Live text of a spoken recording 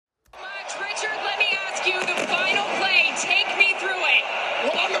you the final play. Take me through it.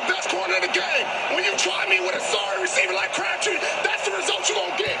 Well, I'm the best corner in the game. When you try me with a sorry receiver like Crabtree, that's the result you're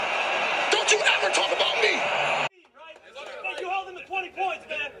going to get. Don't you ever talk about me. You held him to 20 points,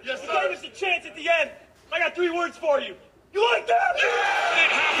 man. Yes, You sir. gave us a chance at the end. I got 3 words for you. You like that? Yeah!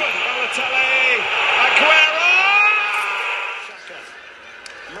 It happened. Balotelli. Aguero. Shotgun.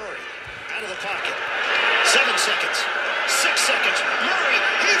 Murray out of the pocket. 7 seconds. 6 seconds. Murray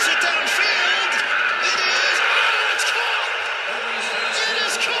heaves it downfield. It is. Oh, it's caught. It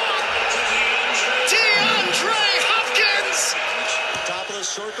is caught. DeAndre Hopkins. Top of the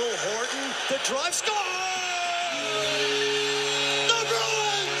circle. Horton. The drive score. The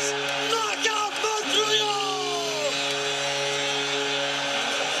Bruins knock out Montreal.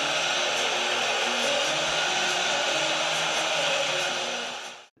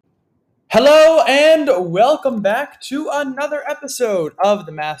 Hello and welcome back to another episode of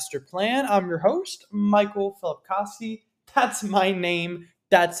The Master Plan. I'm your host, Michael Filipkowski. That's my name.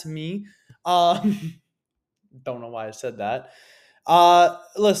 That's me. Don't know why I said that.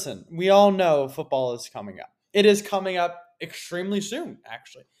 Listen, we all know football is coming up. It is coming up extremely soon,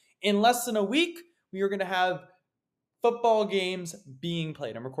 actually. In less than a week, we are going to have football games being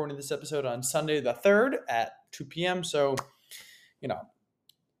played. I'm recording this episode on Sunday the 3rd at 2 p.m. So,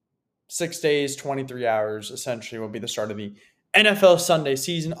 6 days, 23 hours, essentially, will be the start of the NFL Sunday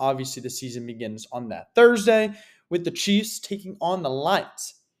season. Obviously, the season begins on that Thursday with the Chiefs taking on the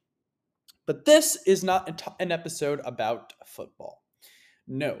Lions. But this is not an episode about football.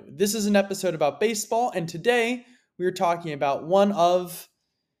 No, this is an episode about baseball, and today we are talking about one of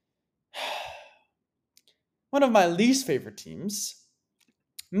my least favorite teams.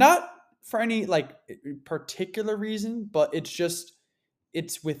 Not for any particular reason, but it's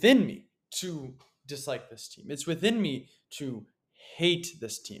within me to dislike this team. It's within me to hate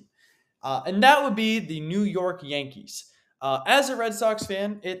this team. And that would be the New York Yankees. As a Red Sox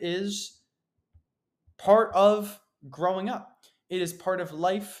fan, it is part of growing up. It is part of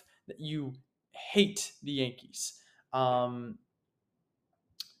life that you hate the Yankees. And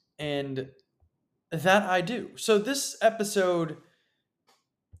that I do. So this episode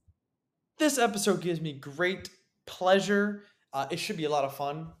gives me great pleasure. It should be a lot of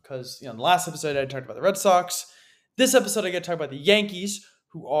fun because, in the last episode I talked about the Red Sox. This episode I get to talk about the Yankees,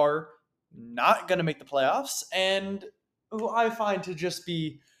 who are not going to make the playoffs and who I find to just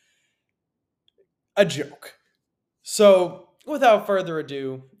be a joke. So, without further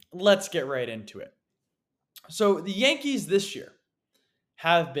ado, let's get right into it. So, the Yankees this year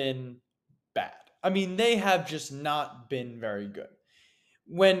have been bad. I mean, they have just not been very good.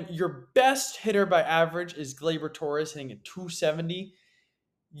 When your best hitter by average is Gleyber Torres hitting at 270,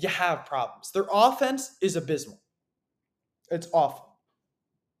 you have problems. Their offense is abysmal. It's awful.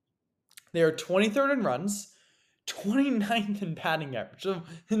 They are 23rd in runs, 29th in batting average. So,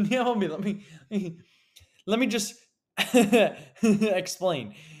 let me just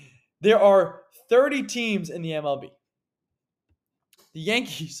explain. There are 30 teams in the MLB. The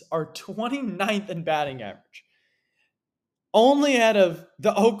Yankees are 29th in batting average. Only out of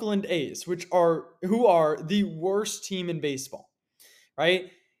the Oakland A's, who are the worst team in baseball, right?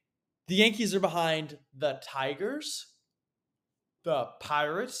 The Yankees are behind the Tigers, the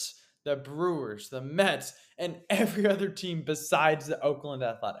Pirates, the Brewers, the Mets, and every other team besides the Oakland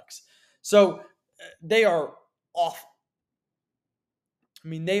Athletics. So they are awful. I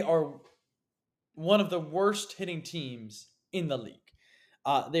mean, they are one of the worst hitting teams in the league.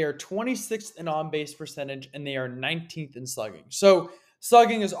 They are 26th in on-base percentage, and they are 19th in slugging. So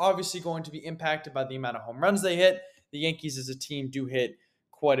slugging is obviously going to be impacted by the amount of home runs they hit. The Yankees as a team do hit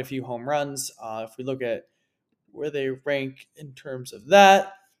quite a few home runs. If we look at where they rank in terms of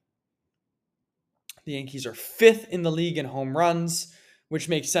that, the Yankees are 5th in the league in home runs, which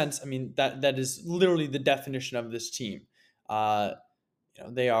makes sense. I mean, that is literally the definition of this team.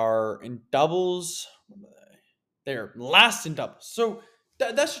 They are in doubles. They are last in doubles. So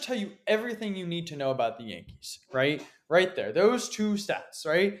that should tell you everything you need to know about the Yankees, right? Right there. Those two stats,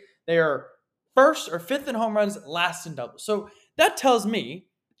 right? They are 1st or 5th in home runs, last in doubles. So that tells me,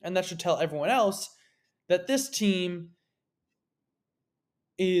 and that should tell everyone else, that this team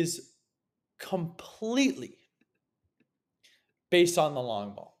is completely based on the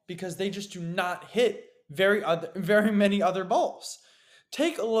long ball because they just do not hit very many other balls.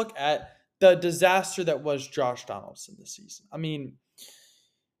 Take a look at the disaster that was Josh Donaldson this season. I mean,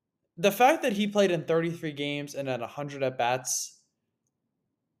 the fact that he played in 33 games and at 100 at-bats,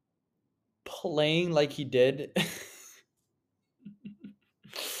 playing like he did,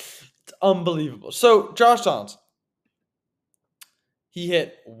 it's unbelievable. So, Josh Donaldson, he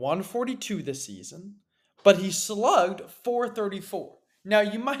hit 142 this season, but he slugged 434. Now,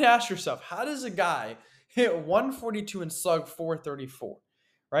 you might ask yourself, how does a guy hit 142 and slug 434,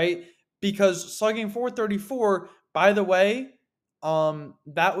 right? Because slugging 434, by the way,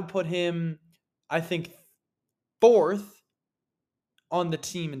 that would put him, I think, fourth on the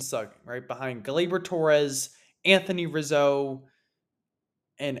team in slugging, right? Behind Gleyber Torres, Anthony Rizzo,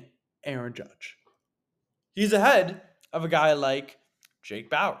 and Aaron Judge. He's ahead of a guy like Jake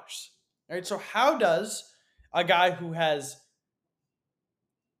Bauers. All right, so how does a guy who has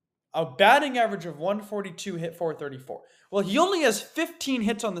a batting average of 142 hit 434? Well, he only has 15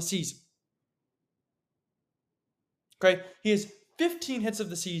 hits on the season. Okay, he has 15 hits of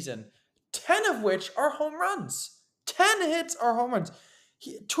the season, 10 of which are home runs. 10 hits are home runs.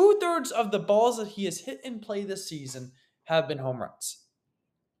 2/3 of the balls that he has hit in play this season have been home runs.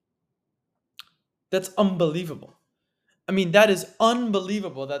 That's unbelievable. I mean, that is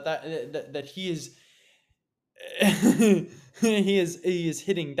unbelievable that he is he is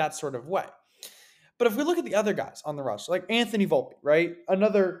hitting that sort of way. But if we look at the other guys on the roster, like Anthony Volpe, right?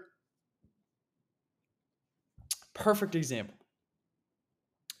 Another perfect example.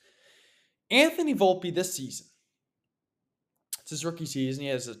 Anthony Volpe this season, it's his rookie season. He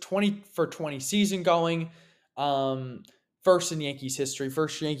has a 20 for 20 season going. First in Yankees history,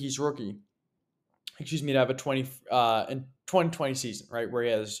 first Yankees rookie, to have a 20 in 2020 season, right? Where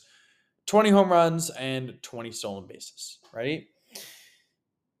he has 20 home runs and 20 stolen bases, right?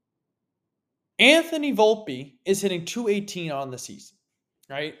 Anthony Volpe is hitting 218 on the season,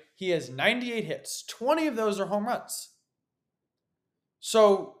 right? He has 98 hits. 20 of those are home runs.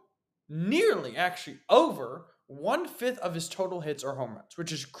 So nearly, actually, over 1/5 of his total hits are home runs,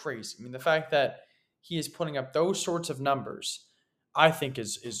 which is crazy. I mean, the fact that he is putting up those sorts of numbers, I think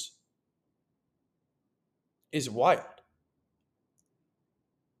is wild.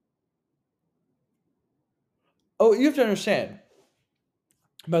 Oh, you have to understand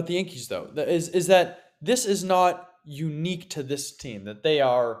about the Yankees, though, is that this is not unique to this team, that they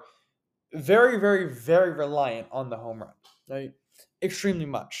are very, very, very reliant on the home run, right?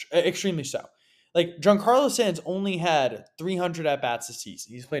 Extremely so. Like, Giancarlo Stanton's only had 300 at-bats this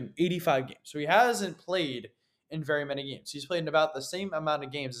season. He's played in 85 games, so he hasn't played in very many games. He's played in about the same amount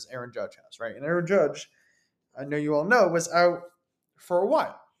of games as Aaron Judge has, right? And Aaron Judge, I know you all know, was out for a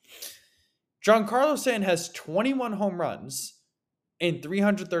while. Giancarlo Stanton has 21 home runs in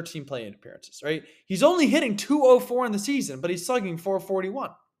 313 plate appearances, right? He's only hitting 204 in the season, but he's slugging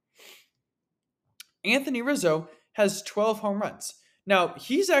 441. Anthony Rizzo has 12 home runs. Now,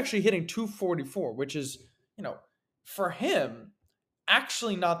 he's actually hitting 244, which is, for him,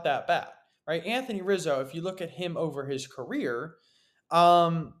 actually not that bad, right? Anthony Rizzo, if you look at him over his career, he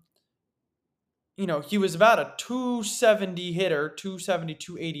was about a 270 hitter, 270,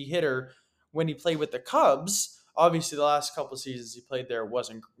 280 hitter when he played with the Cubs. Obviously, the last couple of seasons he played there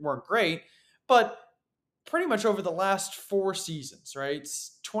weren't great, but pretty much over the last 4 seasons, right?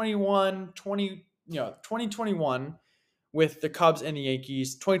 2021 with the Cubs and the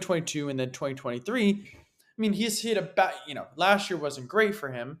Yankees, 2022 and then 2023. I mean, he's hit about, last year wasn't great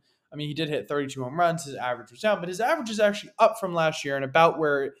for him. I mean, he did hit 32 home runs. His average was down, but his average is actually up from last year and about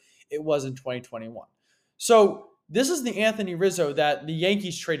where it was in 2021. So this is the Anthony Rizzo that the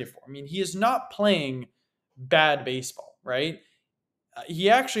Yankees traded for. I mean, he is not playing bad baseball, right? He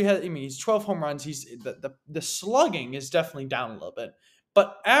actually has, he's 12 home runs. He's the slugging is definitely down a little bit,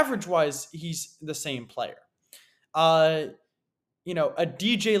 but average-wise, he's the same player. A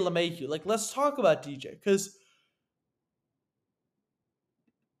DJ LeMahieu. Like, let's talk about DJ, because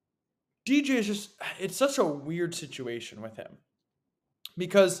DJ is it's such a weird situation with him,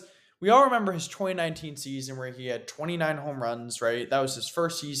 because we all remember his 2019 season where he had 29 home runs, right? That was his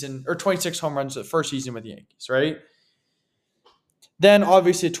first season, or 26 home runs the first season with the Yankees, right? Then,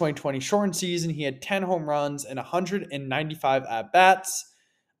 obviously, the 2020 shortened season, he had 10 home runs and 195 at-bats.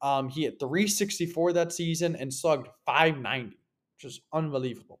 He hit 364 that season and slugged 590, which is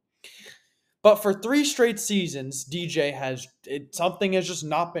unbelievable. But for 3 straight seasons, DJ something has just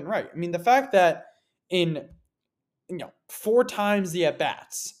not been right. I mean, the fact that in 4 times the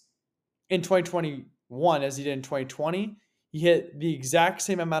at-bats in 2021 as he did in 2020, he hit the exact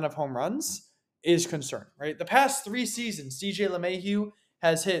same amount of home runs is concerning, right? The past 3 seasons, DJ LeMahieu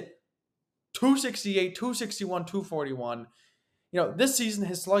has hit 268, 261, 241. This season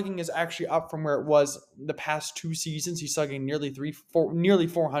his slugging is actually up from where it was the past 2 seasons. He's slugging nearly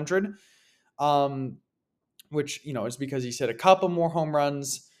 400, which is because he's hit a couple more home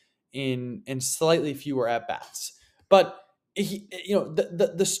runs in slightly fewer at bats. But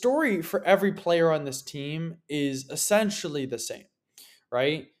the story for every player on this team is essentially the same,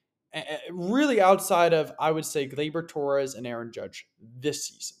 right? really outside of, I would say, Gleyber Torres and Aaron Judge this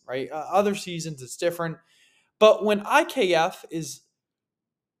season, right? Other seasons it's different. But when IKF is,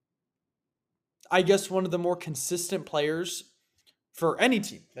 I guess, one of the more consistent players for any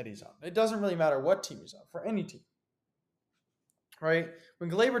team that he's on, it doesn't really matter what team he's on, for any team, right?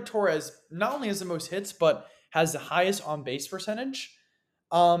 When Gleyber Torres not only has the most hits, but has the highest on base percentage,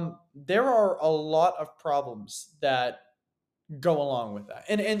 there are a lot of problems that go along with that.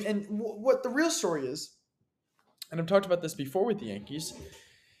 And what the real story is, and I've talked about this before with the Yankees,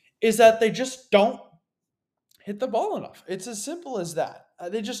 is that they just don't hit the ball enough. It's as simple as that.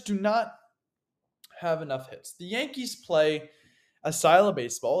 They just do not have enough hits. The Yankees play a style of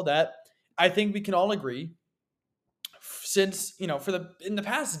baseball that I think we can all agree, since, in the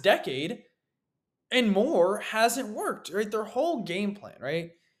past decade and more, hasn't worked, right? Their whole game plan,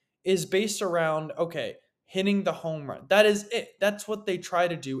 right, is based around, okay, hitting the home run. That is it. That's what they try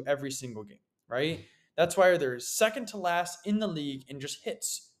to do every single game, right? That's why they're second to last in the league in just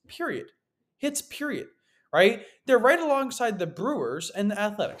hits, period. Hits, period, right? They're right alongside the Brewers and the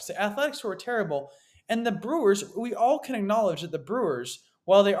Athletics. The Athletics, who are terrible, and the Brewers, we all can acknowledge that the Brewers,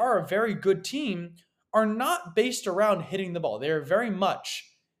 while they are a very good team, are not based around hitting the ball. They are very much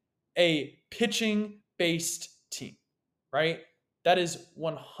a pitching-based team, right? That is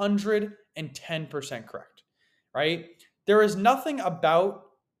 110% correct, right? There is nothing about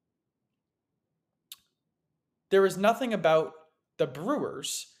the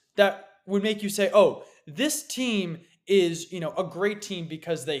Brewers that would make you say, "Oh, this team is, a great team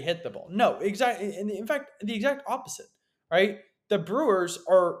because they hit the ball." No, exactly. And in fact, the exact opposite, right? The Brewers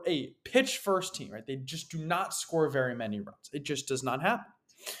are a pitch-first team, right? They just do not score very many runs. It just does not happen.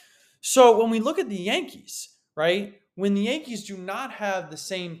 So when we look at the Yankees, right, when the Yankees do not have the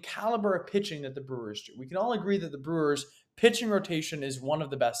same caliber of pitching that the Brewers do, we can all agree that the Brewers' pitching rotation is one of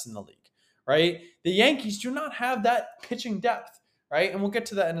the best in the league, right? The Yankees do not have that pitching depth, right? And we'll get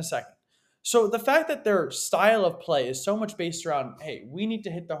to that in a second. So the fact that their style of play is so much based around, hey, we need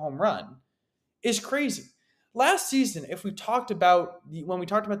to hit the home run, is crazy. Last season, when we talked about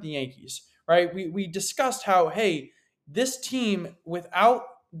the Yankees, right, we discussed how, hey, this team, without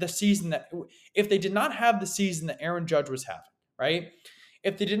the season that, if they did not have the season that Aaron Judge was having, right?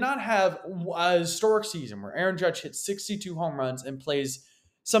 If they did not have a historic season where Aaron Judge hits 62 home runs and plays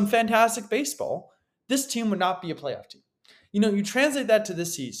some fantastic baseball, this team would not be a playoff team. You translate that to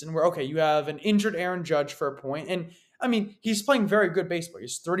this season where, okay, you have an injured Aaron Judge for a point, and I mean, he's playing very good baseball.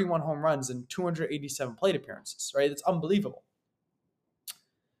 He's 31 home runs and 287 plate appearances, right? It's unbelievable.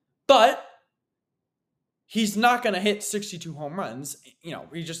 But he's not going to hit 62 home runs.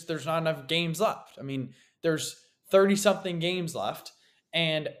 There's not enough games left. I mean, there's 30-something games left,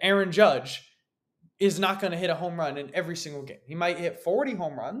 and Aaron Judge is not going to hit a home run in every single game. He might hit 40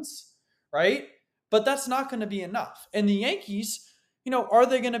 home runs, right? But that's not going to be enough. And the Yankees, are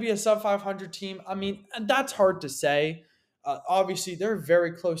they going to be a sub-500 team? I mean, that's hard to say. Obviously, they're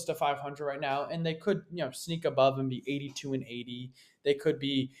very close to 500 right now, and they could, sneak above and be 82-80. They could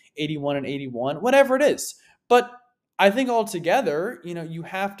be 81-81, whatever it is. But I think altogether, you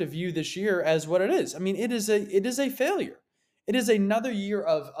have to view this year as what it is. I mean, it is a failure. It is another year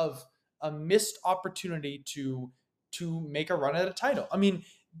of a missed opportunity to make a run at a title. I mean,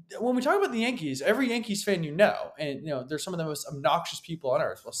 when we talk about the Yankees, every Yankees fan and they're some of the most obnoxious people on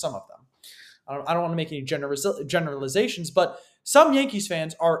earth. Well, some of them. I don't want to make any generalizations, but some Yankees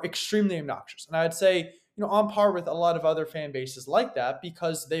fans are extremely obnoxious. And I'd say, on par with a lot of other fan bases like that,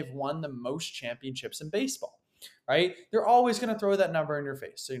 because they've won the most championships in baseball, right? They're always going to throw that number in your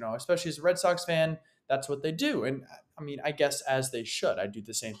face. So, especially as a Red Sox fan, that's what they do. And I mean, I guess as they should. I do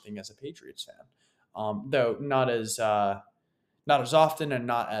the same thing as a Patriots fan, though not as often and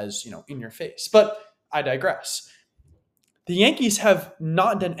not as, in your face. But I digress. The Yankees have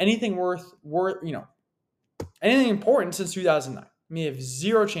not done anything anything important since 2009. I mean, they have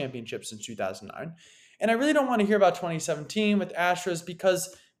 0 championships since 2009. And I really don't want to hear about 2017 with Astros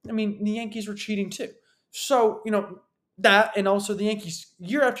because, I mean, the Yankees were cheating too. So, that, and also the Yankees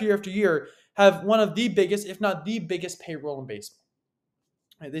year after year after year have one of the biggest, if not the biggest, payroll in baseball.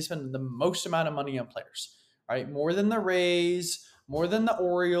 Right? They spend the most amount of money on players, right? More than the Rays, more than the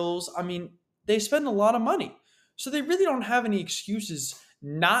Orioles. I mean, they spend a lot of money. So they really don't have any excuses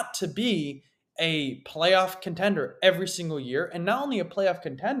not to be a playoff contender every single year. And not only a playoff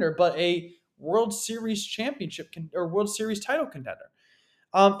contender, but a World Series championship or World Series title contender.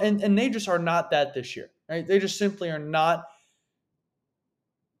 And they just are not that this year, right? They just simply are not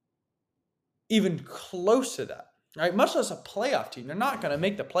even close to that, right? Much less a playoff team. They're not going to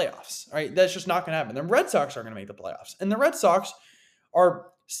make the playoffs, right? That's just not going to happen. The Red Sox are going to make the playoffs. And the Red Sox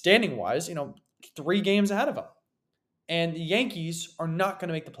are standing wise, 3 games ahead of him. And the Yankees are not going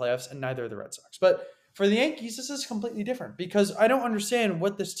to make the playoffs, and neither are the Red Sox. But for the Yankees, this is completely different because I don't understand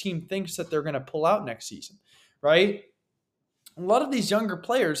what this team thinks that they're going to pull out next season, right? A lot of these younger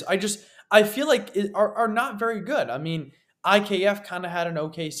players, I feel like are not very good. I mean, IKF kind of had an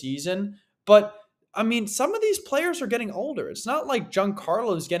okay season, but I mean, some of these players are getting older. It's not like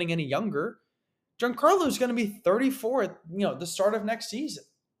Giancarlo is getting any younger. Giancarlo is going to be 34 at the start of next season,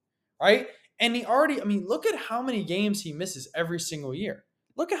 right? And look at how many games he misses every single year.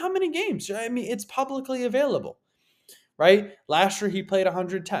 Look at how many games. I mean, it's publicly available, right? Last year he played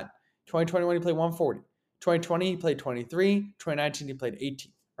 110. 2021 he played 140. 2020 he played 23. 2019 he played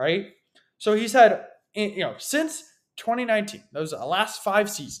 18, right? So he's had, since 2019, those are the last 5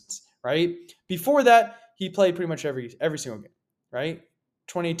 seasons, right? Before that, he played pretty much every single game, right?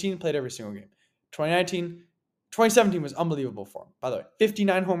 2018 played every single game. 2017 was unbelievable for him. By the way,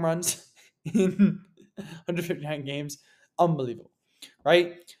 59 home runs in 159 games, unbelievable,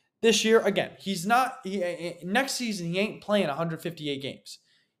 right? This year, again, next season, he ain't playing 158 games.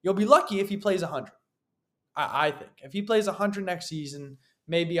 You'll be lucky if he plays 100. I think. If he plays 100 next season,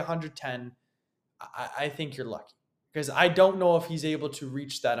 maybe 110, I think you're lucky. Because I don't know if he's able to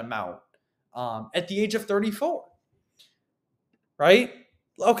reach that amount at the age of 34. Right?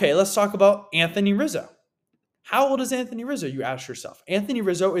 Okay, let's talk about Anthony Rizzo. How old is Anthony Rizzo, you ask yourself? Anthony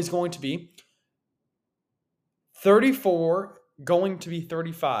Rizzo is going to be 34, going to be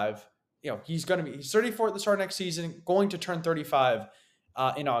 35. He's 34 at the start of next season, going to turn 35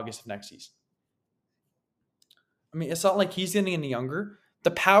 in August of next season. I mean, it's not like he's getting any younger.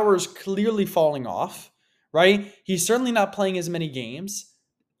 The power is clearly falling off, right? He's certainly not playing as many games.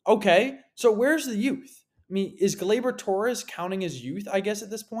 Okay, so where's the youth? I mean, is Gleyber Torres counting as youth, I guess, at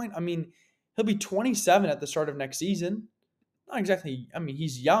this point? I mean, he'll be 27 at the start of next season. Not exactly, I mean,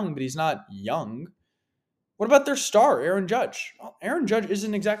 he's young, but he's not young. What about their star, Aaron Judge? Well, Aaron Judge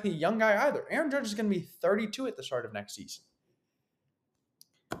isn't exactly a young guy either. Aaron Judge is going to be 32 at the start of next season.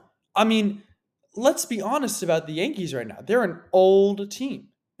 I mean, let's be honest about the Yankees right now. They're an old team.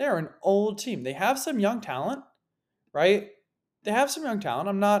 They have some young talent, right? They have some young talent.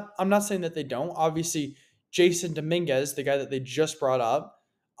 I'm not saying that they don't. Obviously, Jason Dominguez, the guy that they just brought up,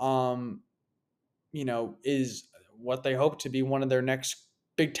 is what they hope to be one of their next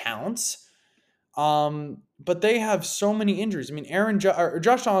big talents. But they have so many injuries. I mean,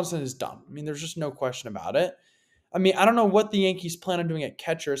 Josh Donaldson is done. I mean, there's just no question about it. I mean, I don't know what the Yankees plan on doing at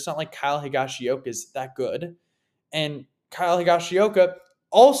catcher. It's not like Kyle Higashioka is that good. And Kyle Higashioka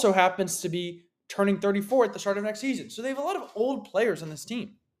also happens to be turning 34 at the start of next season. So they have a lot of old players on this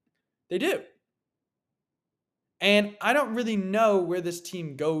team. They do. And I don't really know where this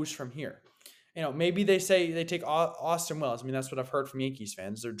team goes from here. Maybe they say they take Austin Wells. I mean, that's what I've heard from Yankees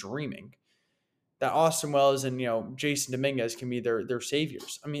fans. They're dreaming that Austin Wells and, Jason Dominguez can be their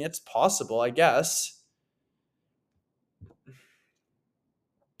saviors. I mean, it's possible, I guess.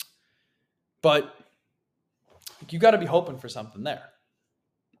 But you got to be hoping for something there.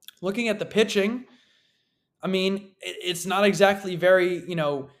 Looking at the pitching, I mean, it's not exactly very,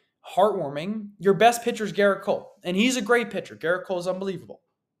 heartwarming. Your best pitcher is Garrett Cole, and he's a great pitcher. Garrett Cole is unbelievable.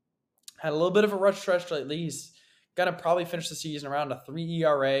 Had a little bit of a rough stretch lately. He's going to probably finish the season around a 3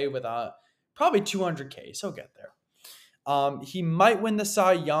 ERA with probably 200 Ks. He'll get there. He might win the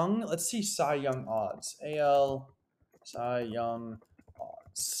Cy Young. Let's see Cy Young odds. AL Cy Young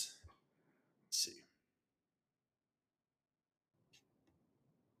odds. Let's see.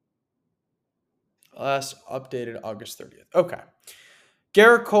 Last updated August 30th. Okay.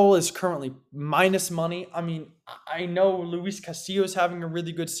 Garrett Cole is currently minus money. I mean, I know Luis Castillo is having a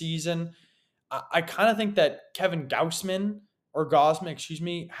really good season. I kind of think that Kevin Gausman,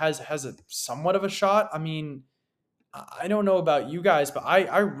 has a somewhat of a shot. I mean, I don't know about you guys, but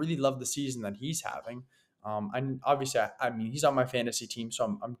I really love the season that he's having. And obviously, I mean, he's on my fantasy team,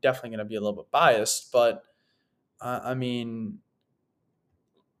 so I'm definitely going to be a little bit biased. But I mean,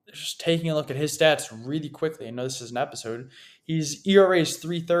 just taking a look at his stats really quickly. I know this is an episode. His ERA is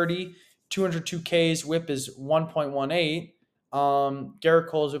 3.30, 202 Ks. WHIP is 1.18. Garrett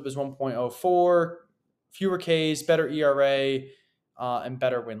Cole's WHIP is 1.04. Fewer Ks, better ERA, and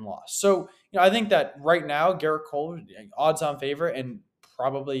better win-loss. So, I think that right now, Garrett Cole, odds-on favorite, and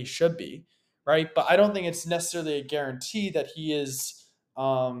probably should be, right? But I don't think it's necessarily a guarantee that he is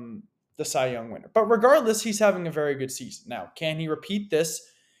the Cy Young winner. But regardless, he's having a very good season. Now, can he repeat this?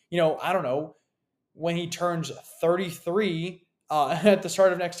 I don't know, when he turns 33 at the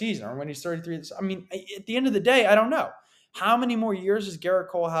start of next season, or when he's 33. I mean, at the end of the day, I don't know. How many more years does Garrett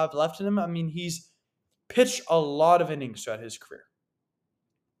Cole have left in him? I mean, he's pitched a lot of innings throughout his career.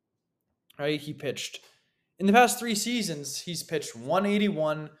 right? He pitched in the past 3 seasons, he's pitched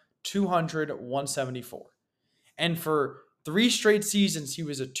 181, 200, 174. And for 3 straight seasons, he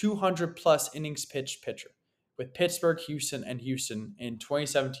was a 200 plus innings pitched pitcher with Pittsburgh, Houston, and Houston in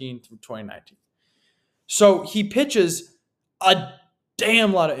 2017 through 2019. So he pitches a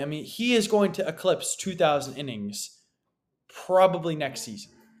damn lot of, I mean, he is going to eclipse 2,000 innings probably next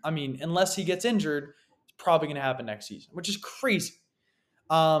season. I mean, unless he gets injured, it's probably going to happen next season, which is crazy.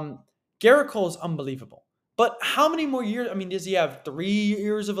 Garrett Cole is unbelievable. But how many more years? I mean, does he have 3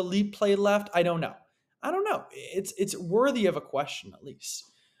 years of elite play left? I don't know. It's worthy of a question at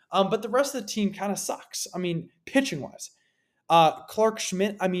least. But the rest of the team kind of sucks. I mean, pitching wise, Clark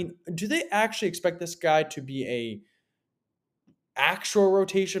Schmidt. I mean, do they actually expect this guy to be a actual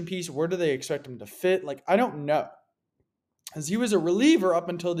rotation piece? Where do they expect him to fit? Like, I don't know, because he was a reliever up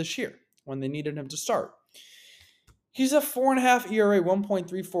until this year when they needed him to start. He's a 4.5 ERA,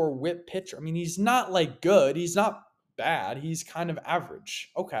 1.34 WHIP pitcher. I mean, he's not like good. He's not bad. He's kind of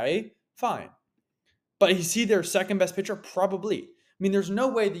average. Okay, fine. But is he their second best pitcher? Probably. I mean, there's no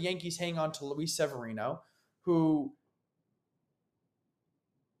way the Yankees hang on to Luis Severino, who,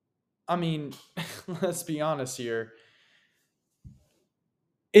 I mean, let's be honest here,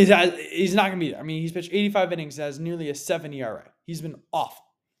 he's not going to be there. I mean, he's pitched 85 innings, has nearly a 7 ERA. He's been awful.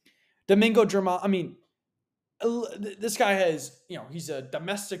 Domingo Germán, I mean, this guy has, he's a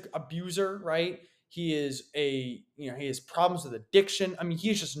domestic abuser, right? He has problems with addiction. I mean,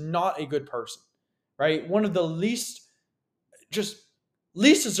 he's just not a good person, right? One of the least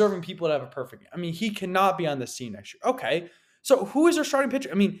deserving people to have a perfect game. I mean, he cannot be on this team next year. Okay, so who is our starting pitcher?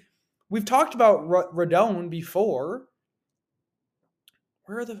 I mean, we've talked about Rodon before.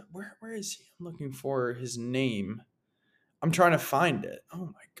 Where is he? I'm looking for his name. I'm trying to find it. Oh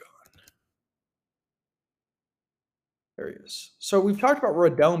my God. There he is. So we've talked about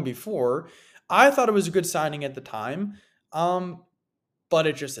Rodon before. I thought it was a good signing at the time, but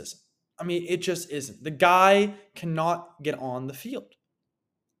it just isn't. I mean, it just isn't. The guy cannot get on the field.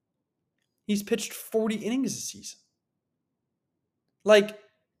 He's pitched 40 innings this season.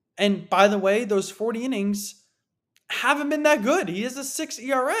 And by the way, those 40 innings haven't been that good. He has a 6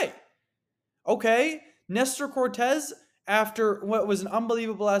 ERA. Okay, Nestor Cortez, after what was an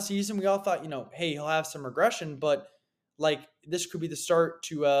unbelievable last season, we all thought, hey, he'll have some regression, but this could be the start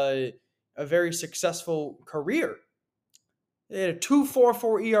to a very successful career. They had a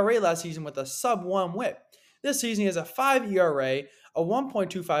 2.44 ERA last season with a sub-1 WHIP. This season he has a 5 ERA, a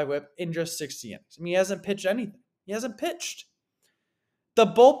 1.25 WHIP in just 60 innings. I mean, he hasn't pitched anything. He hasn't pitched. The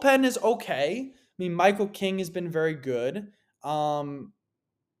bullpen is okay. I mean, Michael King has been very good. Ian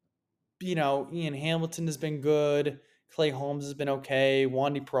Hamilton has been good. Clay Holmes has been okay.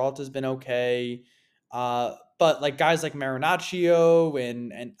 Wandy Peralta has been okay. But guys like Marinaccio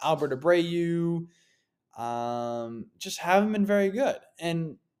and Albert Abreu just haven't been very good.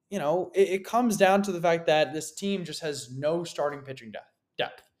 And, it comes down to the fact that this team just has no starting pitching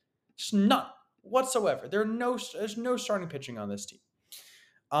depth. Just none whatsoever. There's no starting pitching on this team.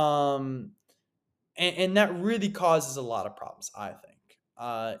 And that really causes a lot of problems, I think.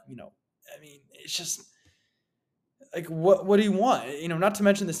 It's just what do you want? Not to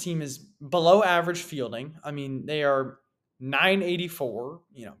mention this team is below average fielding. I mean, they are 984,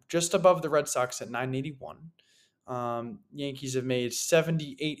 just above the Red Sox at 981. Yankees have made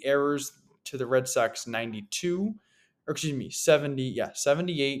 78 errors to the Red Sox 92, or excuse me,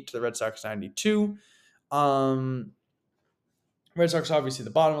 78 to the Red Sox 92. Red Sox obviously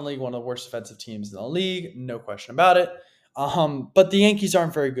the bottom of the league, one of the worst defensive teams in the league, no question about it. But the Yankees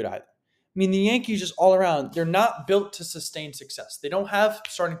aren't very good either. I mean, the Yankees just all around, they're not built to sustain success. They don't have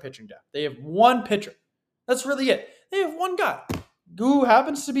starting pitching depth. They have one pitcher. That's really it. They have one guy who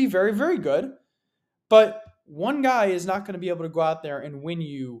happens to be very, very good, but one guy is not going to be able to go out there and win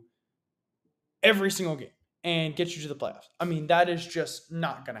you every single game and get you to the playoffs. I mean, that is just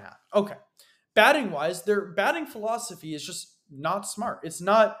not going to happen. Okay. Batting wise, their batting philosophy is just not smart. It's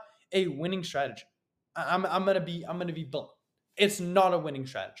not a winning strategy. I'm gonna be blunt. It's not a winning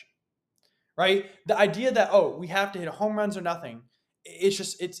strategy, right? The idea that we have to hit home runs or nothing,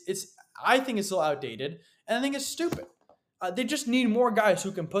 it's I think it's a little outdated, and I think it's stupid. They just need more guys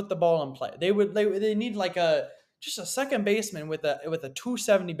who can put the ball in play. They need just a second baseman with a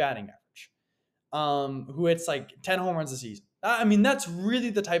 270 batting average, who hits 10 home runs a season. I mean, that's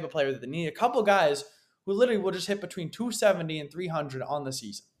really the type of player that they need. A couple guys who literally will just hit between 270 and 300 on the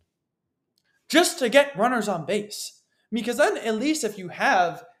season, just to get runners on base. Because then at least if you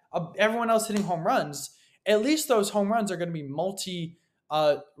have everyone else hitting home runs, at least those home runs are going to be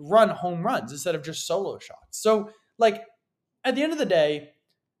multi-run home runs instead of just solo shots. So, at the end of the day,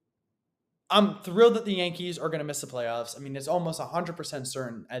 I'm thrilled that the Yankees are going to miss the playoffs. I mean, it's almost 100%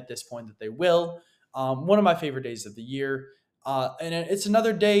 certain at this point that they will. One of my favorite days of the year. And it's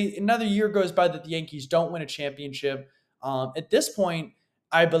another year goes by that the Yankees don't win a championship. At this point,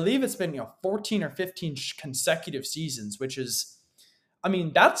 I believe it's been 14 or 15 consecutive seasons, which is, I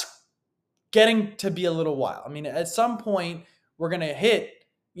mean, that's getting to be a little while. I mean, at some point, we're going to hit,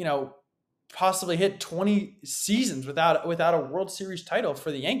 possibly hit 20 seasons without a World Series title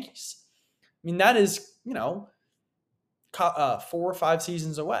for the Yankees. I mean, that is, 4 or 5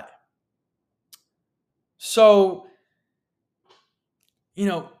 seasons away. So,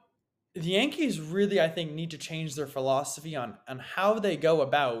 the Yankees really, I think, need to change their philosophy on how they go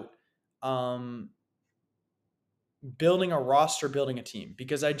about building a roster, building a team.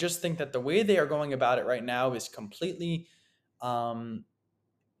 Because I just think that the way they are going about it right now is completely wrong.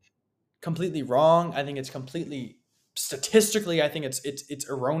 I think it's completely statistically, I think it's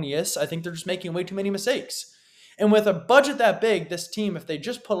erroneous. I think they're just making way too many mistakes. And with a budget that big, this team, if they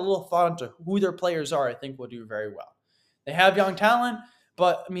just put a little thought into who their players are, I think will do very well. They have young talent,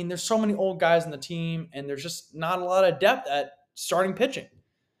 but I mean, there's so many old guys on the team, and there's just not a lot of depth at starting pitching.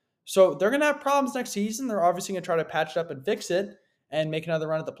 So they're going to have problems next season. They're obviously going to try to patch it up and fix it and make another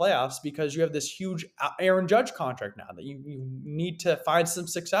run at the playoffs because you have this huge Aaron Judge contract now that you need to find some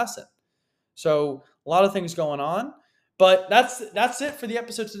success in. So a lot of things going on, but that's it for the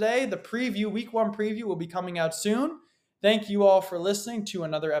episode today. The week 1 preview will be coming out soon. Thank you all for listening to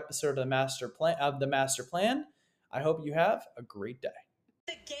another episode of the Master Plan. I hope you have a great day.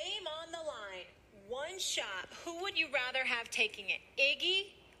 The game on the line. One shot. Who would you rather have taking it? Iggy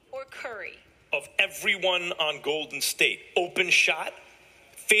or Curry? Of everyone on Golden State, open shot,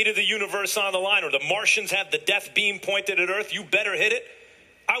 fate of the universe on the line, or the Martians have the death beam pointed at Earth, you better hit it.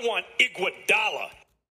 I want Iguodala.